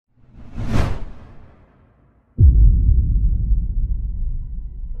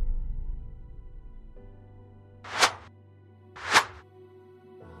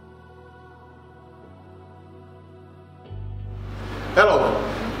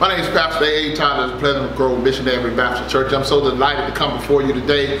My name is Pastor A. Tyler, Pleasant Grove Missionary Baptist Church. I'm so delighted to come before you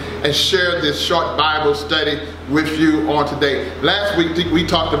today and share this short Bible study with you on today. Last week we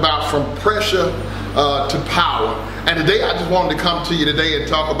talked about from pressure to power. And today I just wanted to come to you today and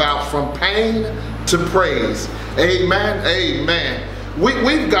talk about from pain to praise. Amen, amen.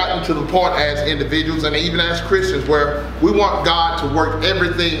 We've gotten to the point as individuals and even as Christians where we want God to work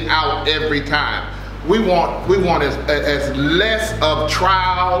everything out every time. We want as less of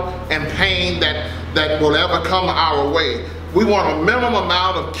trial and pain that will ever come our way. We want a minimum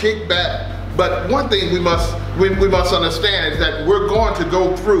amount of kickback. But one thing we must understand is that we're going to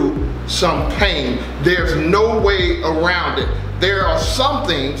go through some pain. There's no way around it. There are some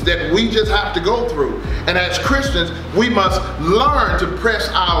things that we just have to go through. And as Christians, we must learn to press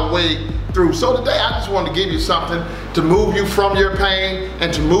our way through. So today I just want to give you something to move you from your pain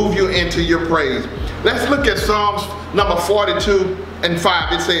and to move you into your praise. Let's look at Psalms number 42 and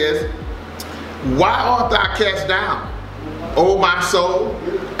 5. It says, "Why art thou cast down, O my soul?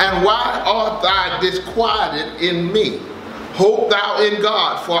 And why art thou disquieted in me? Hope thou in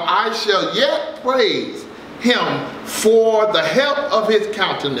God, for I shall yet praise him for the help of his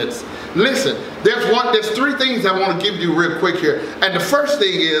countenance." Listen, there's three things I want to give you real quick here. And the first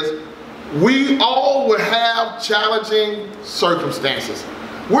thing is, we all will have challenging circumstances.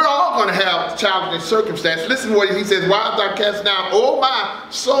 We're all going to have challenging circumstances. Listen to what he says, "Why art thou cast down, O my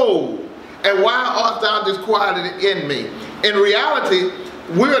soul? And why art thou disquieted in me?" In reality,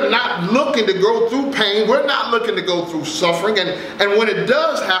 we're not looking to go through pain. We're not looking to go through suffering. And when it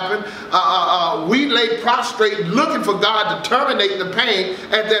does happen, we lay prostrate looking for God to terminate the pain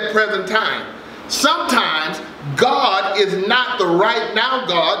at that present time. Sometimes God is not the right now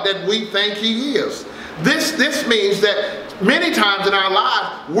God that we think he is. This means that many times in our lives,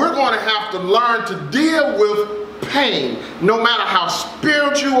 we're going to have to learn to deal with pain. No matter how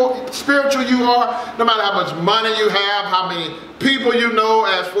spiritual you are, no matter how much money you have, how many people you know,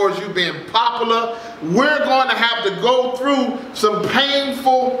 as far as you being popular, we're going to have to go through some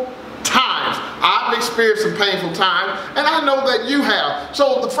painful times. I've experienced some painful times, and I know that you have.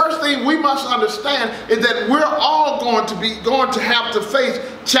 So the first thing we must understand is that we're all going to have to face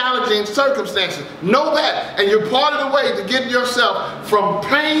challenging circumstances. Know that, and you're part of the way to get yourself from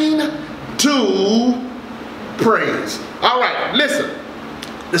pain to praise. All right, listen.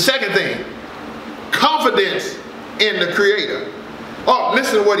 The second thing, confidence in the Creator. Oh,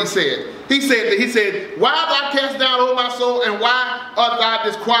 listen to what he said. He said, "Why art thou cast down, O my soul, and why art thou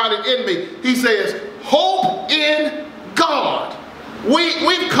disquieted in me?" He says, hope in God.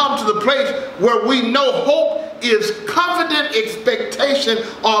 We've come to the place where we know hope is confident expectation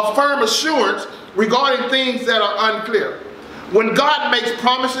or firm assurance regarding things that are unclear. When God makes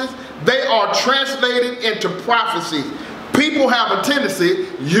promises, they are translated into prophecies. People have a tendency,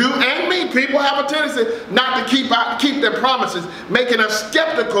 you and me, people have a tendency not to keep their promises, making us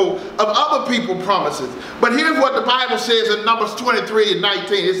skeptical of other people's promises. But here's what the Bible says in Numbers 23 and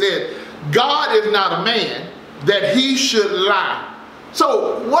 19. It says, "God is not a man that he should lie."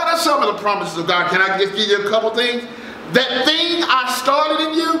 So what are some of the promises of God? Can I just give you a couple things? That thing I started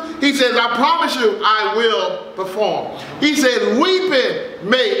in you, he says, I promise you I will perform. He says, weeping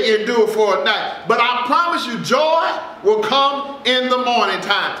may endure for a night, but I promise you joy will come in the morning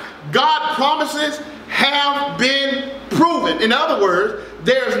time. God promises have been proven. In other words,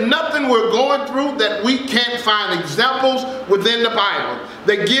 there's nothing we're going through that we can't find examples within the Bible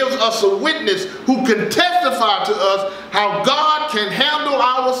that gives us a witness who can testify to us how God can handle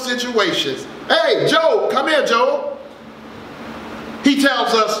our situations. Hey, Job, come here, Job. He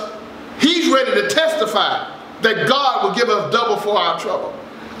tells us he's ready to testify that God will give us double for our trouble.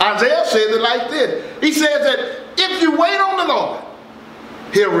 Isaiah says it like this. He says that if you wait on the Lord,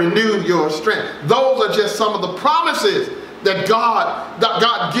 he'll renew your strength. Those are just some of the promises that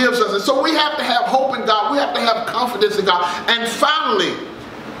God gives us. And so we have to have hope in God. We have to have confidence in God. And finally,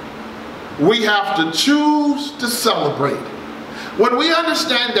 we have to choose to celebrate. When we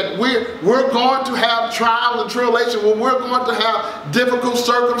understand that we're going to have trials and tribulations, when we're going to have difficult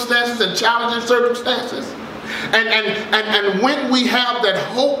circumstances and challenging circumstances, and when we have that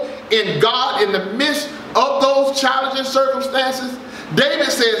hope in God in the midst of those challenging circumstances, David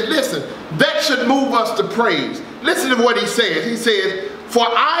says, listen, that should move us to praise. Listen to what he says. He says, "For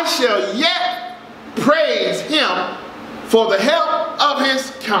I shall yet praise him for the help of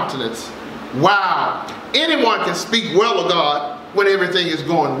his countenance." Wow. Anyone can speak well of God when everything is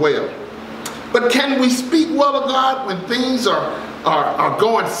going well. But can we speak well of God when things are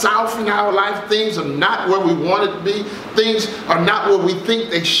going south in our life? Things are not where we want it to be. Things are not where we think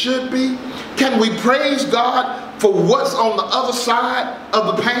they should be. Can we praise God for what's on the other side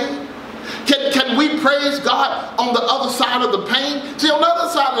of the pain? Can we praise God on the other side of the pain? See, on the other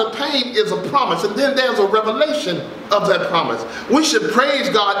side of the pain is a promise, and then there's a revelation of that promise. We should praise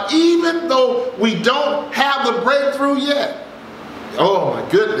God even though we don't have the breakthrough yet. Oh my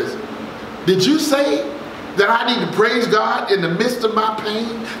goodness. Did you say that I need to praise God in the midst of my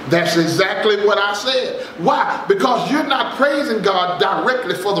pain? That's exactly what I said. Why? Because you're not praising God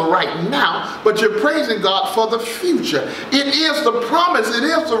directly for the right now, but you're praising God for the future. It is the promise, it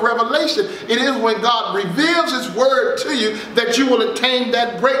is the revelation, it is when God reveals His word to you that you will attain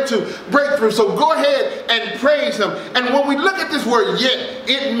that breakthrough. So go ahead and praise Him. And when we look at this word yet,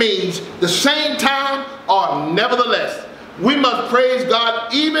 it means the same time or nevertheless. We must praise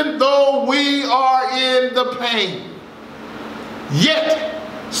God even though we are in the pain. Yet,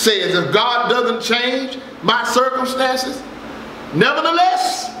 says, if God doesn't change my circumstances,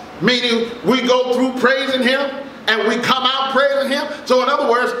 nevertheless, meaning we go through praising Him and we come out praising Him. So in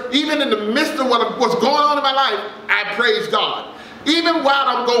other words, even in the midst of what's going on in my life, I praise God. Even while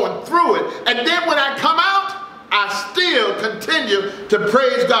I'm going through it. And then when I come out, I still continue to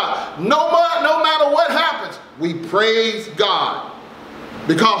praise God. No matter what happens, we praise God.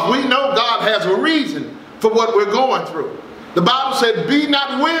 Because we know God has a reason for what we're going through. The Bible said, be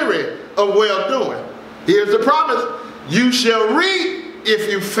not weary of well-doing. Here's the promise. You shall reap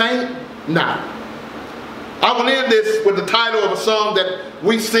if you faint not. I will end this with the title of a song that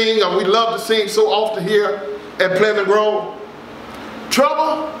we sing, or we love to sing so often here at Pleasant Grove.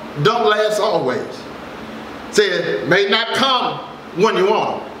 Trouble don't last always. Said, may not come when you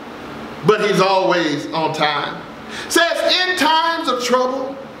want him, but He's always on time. Says, in times of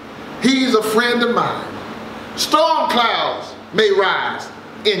trouble, He's a friend of mine. Storm clouds may rise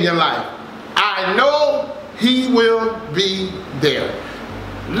in your life. I know He will be there.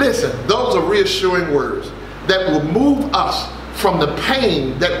 Listen, those are reassuring words that will move us from the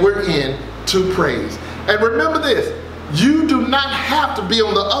pain that we're in to praise. And remember this, you do not have to be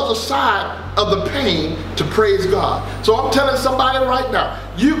on the other side of the pain to praise God. So I'm telling somebody right now,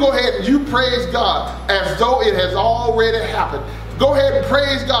 you go ahead and you praise God as though it has already happened. Go ahead and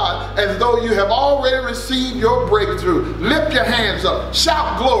praise God as though you have already received your breakthrough. Lift your hands up,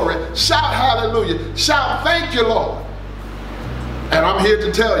 shout glory, shout hallelujah, shout thank you, Lord. And I'm here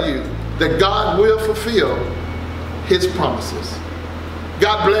to tell you that God will fulfill His promises.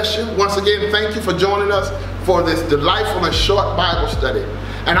 God bless you. Once again, thank you for joining us for this delightful and short Bible study.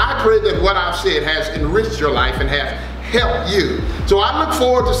 And I pray that what I've said has enriched your life and has helped you. So I look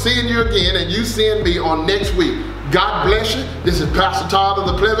forward to seeing you again and you seeing me on next week. God bless you. This is Pastor Todd of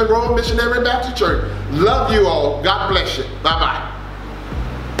the Pleasant Grove Missionary Baptist Church. Love you all. God bless you. Bye-bye.